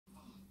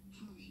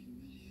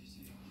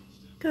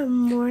Good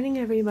morning,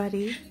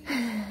 everybody.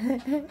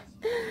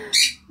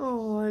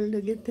 Oh,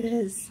 look at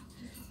this.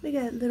 We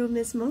got little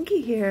Miss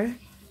Monkey here.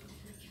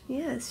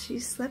 Yes, she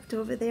slept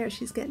over there.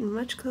 She's getting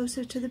much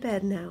closer to the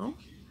bed now.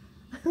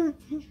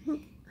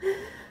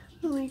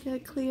 We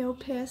got Cleo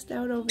passed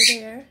out over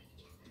there.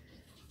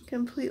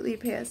 Completely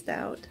passed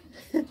out.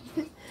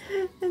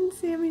 And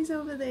Sammy's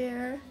over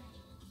there.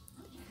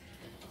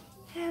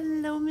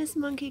 Hello, Miss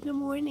Monkey. Good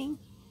morning.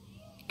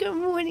 Good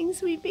morning,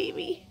 sweet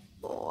baby.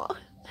 Oh.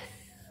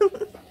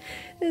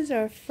 This is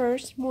our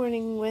first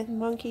morning with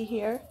Monkey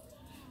here.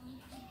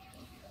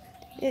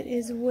 It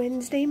is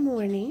Wednesday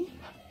morning,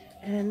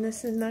 and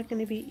this is not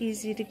going to be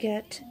easy to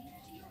get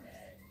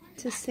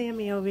to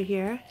Sammy over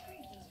here.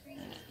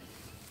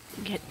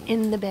 Get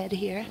in the bed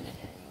here.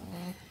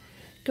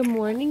 Good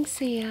morning,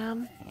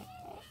 Sam.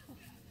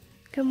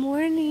 Good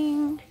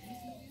morning.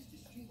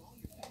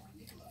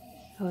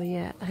 Oh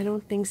yeah, I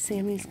don't think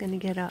Sammy's going to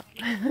get up.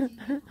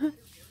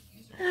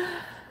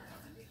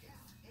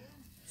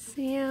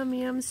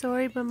 Sammy, I'm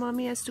sorry, but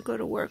Mommy has to go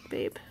to work,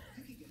 babe.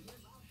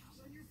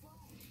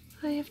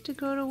 I have to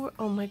go to work.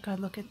 Oh my God,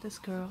 look at this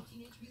girl.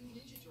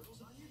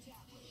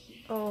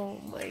 Oh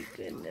my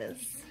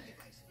goodness.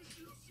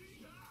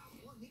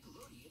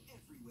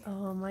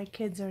 Oh, my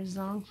kids are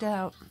zonked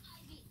out.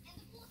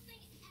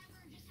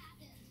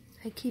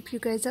 I keep you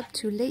guys up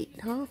too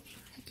late, huh?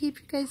 I keep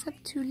you guys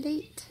up too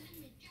late.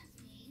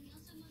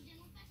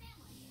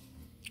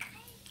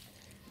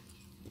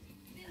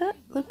 Huh,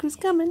 look who's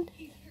coming.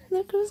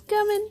 Look who's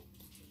coming.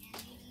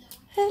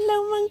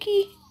 Hello,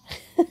 Monkey.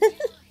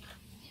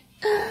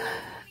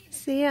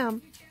 Sam.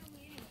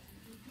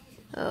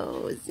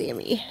 Oh,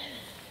 Sammy.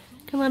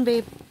 Come on,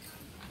 babe.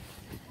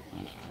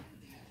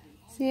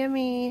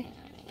 Sammy.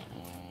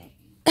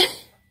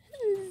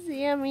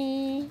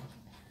 Sammy.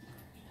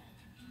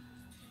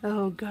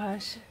 Oh,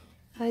 gosh.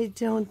 I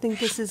don't think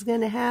this is going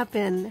to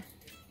happen.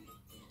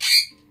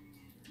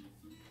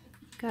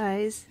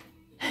 Guys.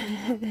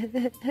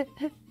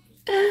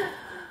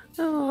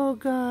 Oh,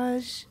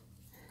 gosh.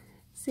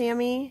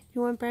 Sammy,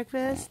 you want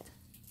breakfast?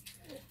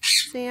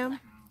 Sam?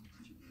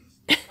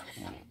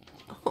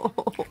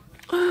 Oh.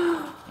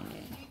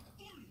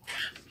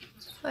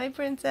 Hi,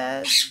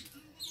 Princess.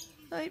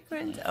 Hi,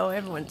 Princess. Oh,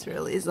 everyone's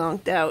really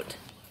zonked out,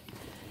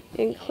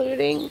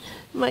 including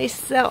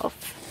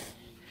myself.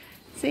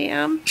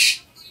 Sam,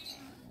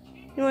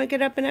 you want to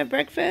get up and have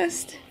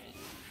breakfast?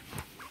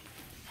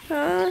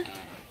 Huh?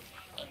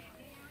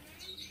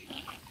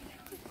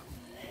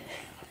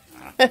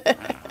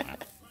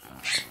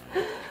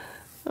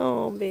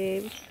 Oh,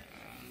 babe.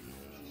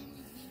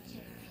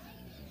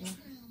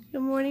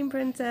 Good morning,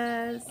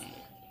 Princess.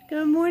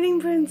 Good morning,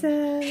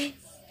 Princess.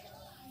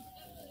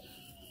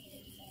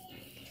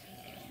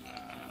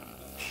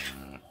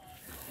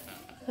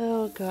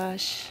 Oh,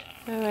 gosh.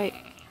 All right.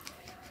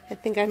 I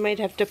think I might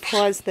have to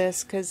pause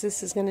this because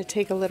this is going to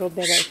take a little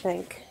bit, I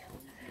think.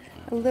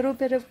 A little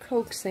bit of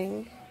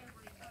coaxing.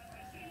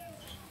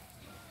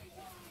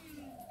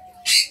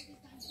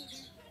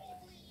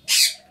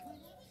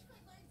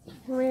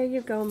 Where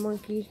you going,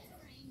 Monkey?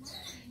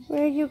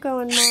 Where are you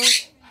going,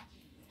 Monk?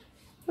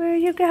 Where are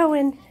you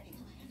going?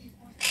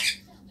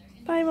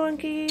 Bye,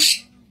 Monkey.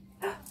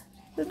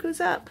 Look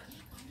who's up.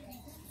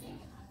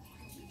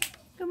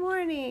 Good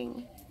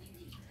morning.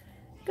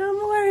 Good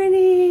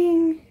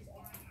morning.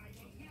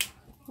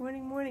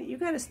 Morning, morning. You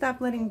gotta stop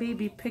letting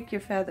baby pick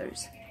your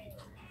feathers.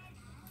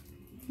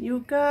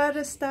 You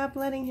gotta stop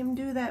letting him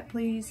do that,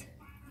 please.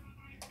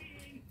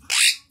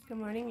 Good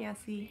morning,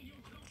 Yassie.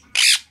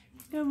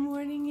 Good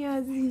morning,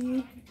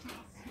 Yazzie.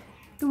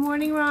 Good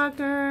morning,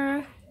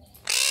 Rocker.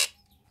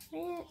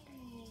 Good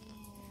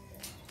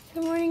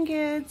morning,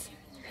 kids.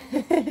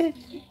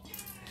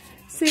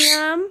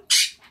 Sam?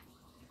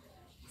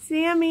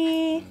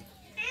 Sammy?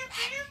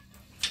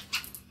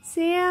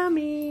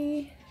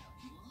 Sammy?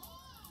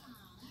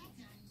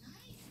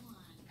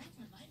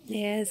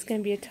 Yeah, it's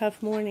going to be a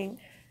tough morning.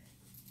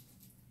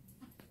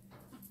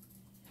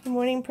 Good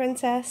morning,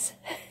 Princess.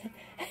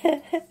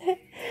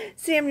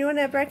 Sam, you want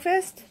to have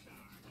breakfast?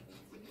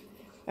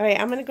 Alright,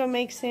 I'm going to go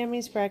make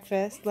Sammy's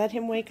breakfast. Let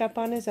him wake up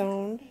on his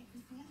own.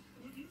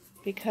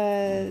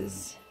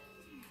 Because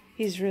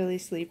he's really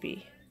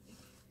sleepy.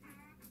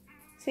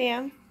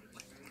 Sam?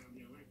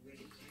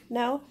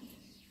 No?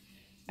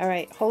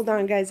 Alright, hold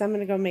on, guys. I'm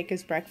going to go make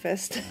his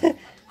breakfast.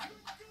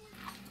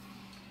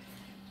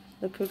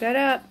 Look who got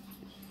up.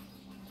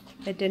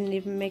 I didn't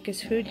even make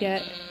his food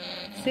yet.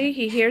 See,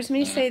 he hears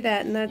me say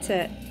that, and that's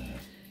it.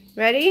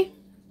 Ready?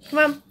 Come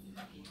on.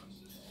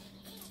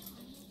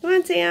 Come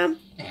on, Sam.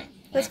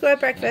 Let's go have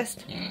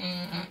breakfast.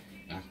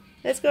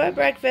 Let's go have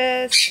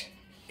breakfast.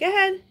 Go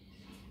ahead.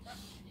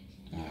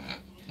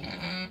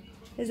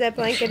 Is that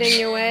blanket in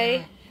your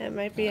way? It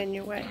might be in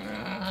your way.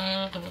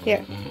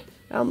 Here,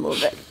 I'll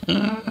move it.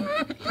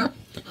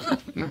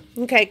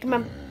 Okay, come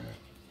on.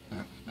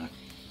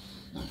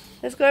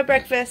 Let's go have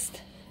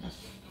breakfast.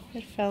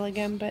 It fell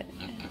again, but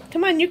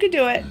come on, you can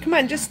do it. Come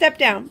on, just step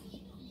down.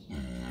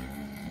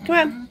 Come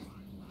on.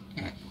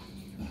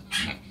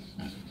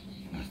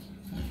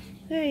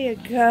 There you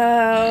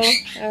go.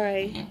 All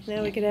right,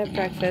 now we can have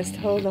breakfast.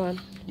 Hold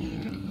on.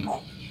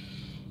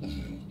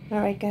 All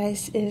right,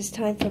 guys, it is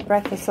time for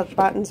breakfast. Look,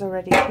 Barton's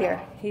already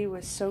here. He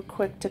was so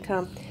quick to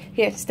come.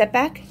 Here, step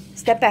back.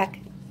 Step back.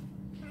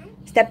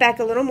 Step back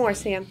a little more,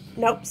 Sam.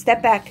 Nope,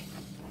 step back.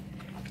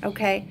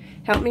 Okay,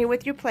 help me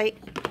with your plate.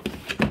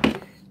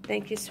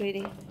 Thank you,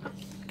 sweetie.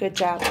 Good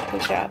job,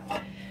 good job.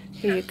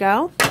 Here you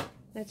go.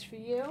 That's for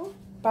you,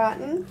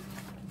 Barton.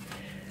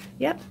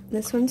 Yep,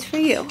 this one's for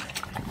you.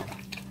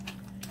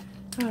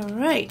 All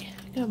right,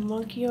 got a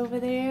monkey over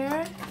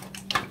there.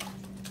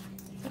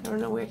 I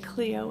don't know where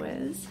Cleo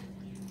is.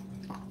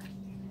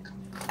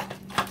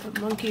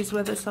 But Monkey's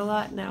with us a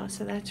lot now,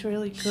 so that's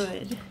really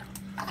good.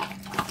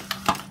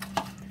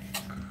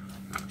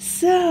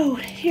 So,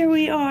 here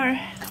we are,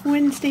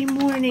 Wednesday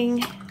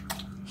morning,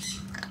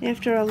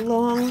 after a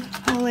long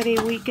holiday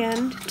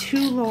weekend,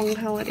 2 long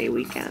holiday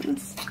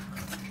weekends.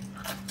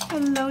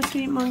 Hello,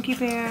 sweet monkey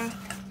bear.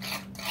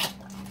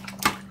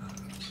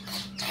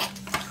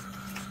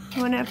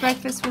 You want to have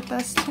breakfast with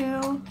us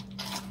too?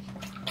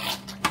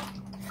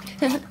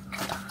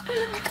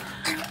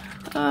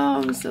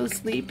 Oh, I'm so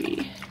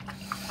sleepy.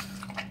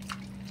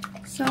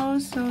 So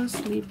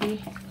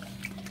sleepy.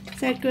 Is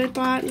that good,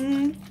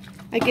 Barton?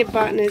 I give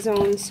Barton his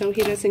own so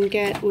he doesn't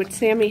get what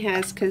Sammy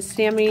has, because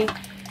Sammy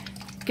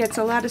gets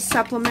a lot of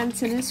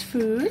supplements in his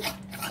food.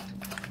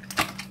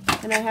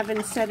 And I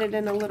haven't said it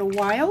in a little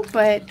while,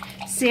 but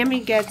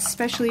Sammy gets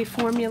specially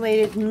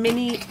formulated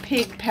mini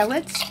pig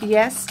pellets.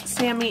 Yes,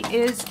 Sammy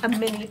is a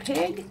mini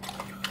pig.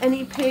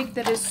 Any pig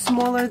that is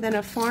smaller than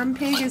a farm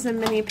pig is a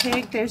mini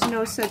pig. There's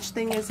no such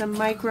thing as a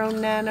micro,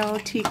 nano,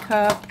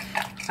 teacup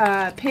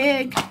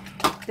pig.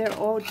 They're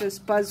all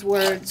just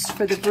buzzwords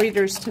for the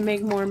breeders to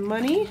make more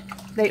money.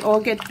 They all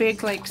get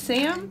big like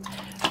Sam.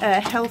 A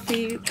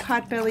healthy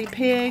potbelly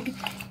pig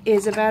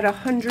is about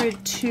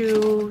 100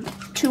 to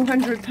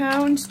 200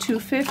 pounds,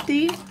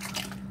 250.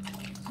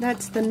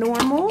 That's the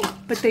normal,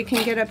 but they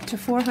can get up to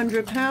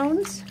 400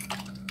 pounds.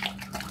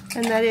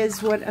 And that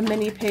is what a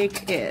mini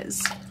pig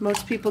is.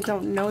 Most people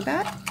don't know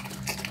that.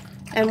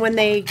 And when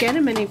they get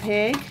a mini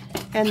pig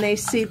and they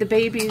see the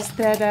babies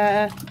that,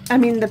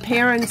 the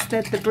parents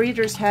that the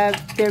breeders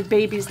have, they're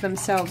babies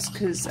themselves,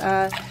 because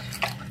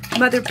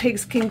mother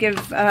pigs can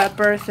give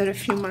birth at a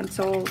few months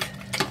old.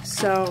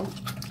 So,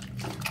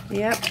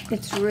 yep,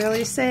 it's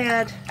really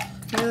sad.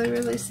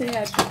 Really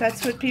sad. But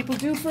that's what people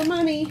do for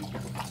money.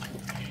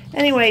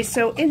 Anyway,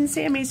 so in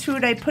Sammy's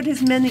food, I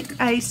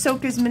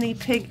soak his mini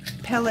pig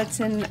pellets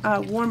in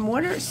warm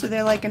water, so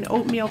they're like an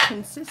oatmeal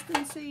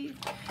consistency.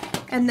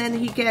 And then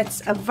he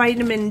gets a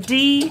vitamin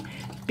D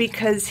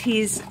because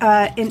he's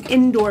an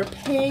indoor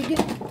pig,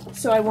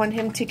 so I want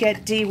him to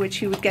get D, which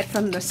he would get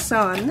from the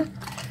sun.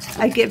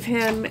 I give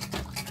him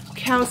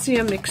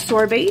calcium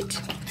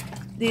ascorbate.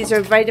 These are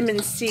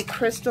vitamin C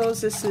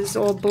crystals. This is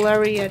all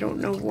blurry, I don't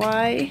know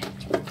why.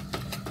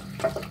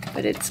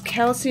 But it's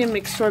calcium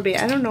ascorbate.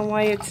 I don't know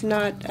why it's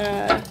not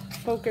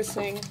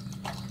focusing,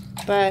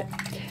 but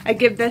I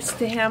give this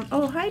to him.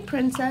 Oh, hi,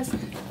 Princess.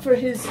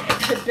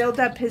 To build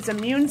up his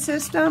immune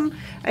system.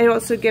 I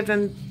also give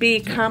him B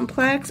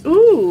complex.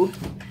 Ooh,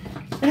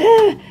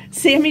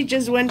 Sammy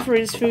just went for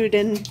his food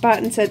and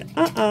Barton said,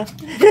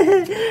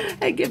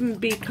 I give him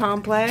B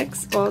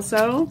complex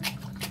also.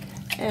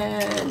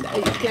 And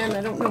again, I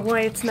don't know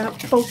why it's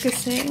not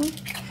focusing.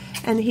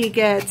 And he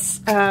gets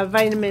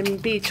vitamin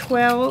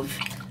B12.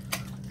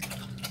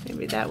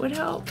 Maybe that would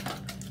help.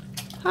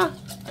 Huh.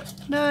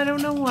 No, I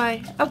don't know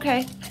why.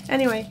 Okay.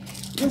 Anyway,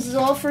 this is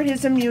all for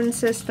his immune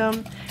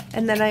system.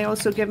 And then I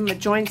also give him a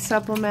joint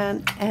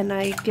supplement. And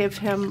I give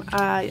him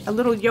a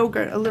little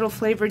yogurt, a little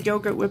flavored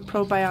yogurt with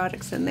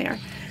probiotics in there.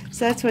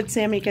 So that's what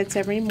Sammy gets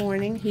every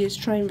morning. He is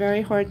trying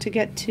very hard to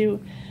get to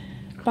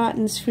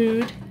Barton's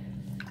food.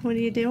 What are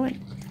you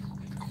doing?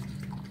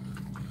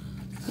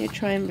 You're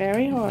trying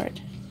very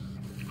hard.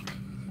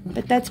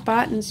 But that's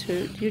Barton's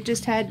food. You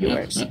just had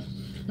yours.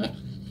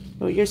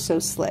 Oh, you're so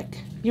slick.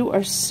 You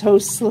are so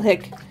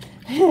slick.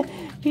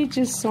 He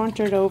just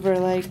sauntered over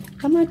like,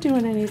 I'm not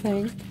doing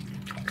anything.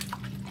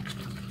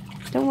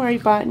 Don't worry,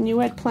 Barton. You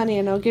had plenty,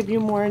 and I'll give you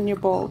more in your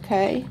bowl,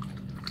 okay?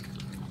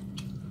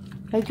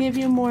 I'll give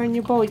you more in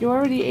your bowl. You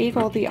already ate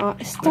all the...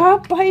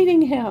 Stop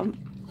biting him.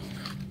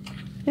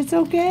 It's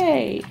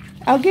okay.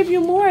 I'll give you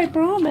more, I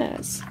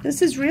promise.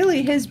 This is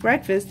really his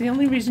breakfast. The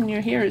only reason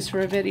you're here is for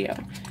a video.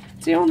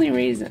 It's the only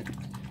reason.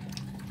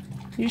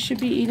 You should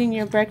be eating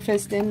your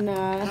breakfast in,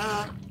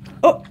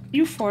 Oh,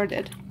 you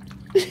farted.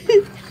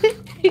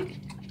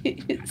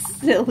 You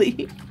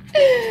silly.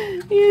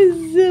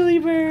 You silly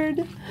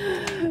bird.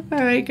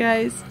 Alright,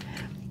 guys.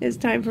 It's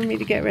time for me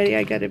to get ready.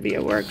 I gotta be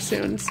at work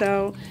soon,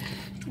 so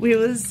we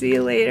will see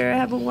you later.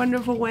 Have a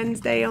wonderful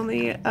Wednesday.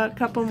 Only a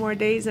couple more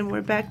days and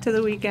we're back to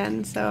the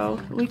weekend, so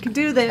we can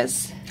do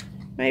this.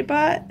 Right,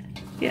 Bot?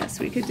 Yes,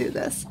 we could do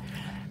this.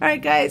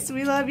 Alright, guys.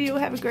 We love you.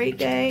 Have a great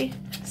day.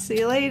 See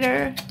you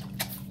later.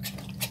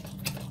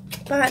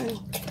 Button.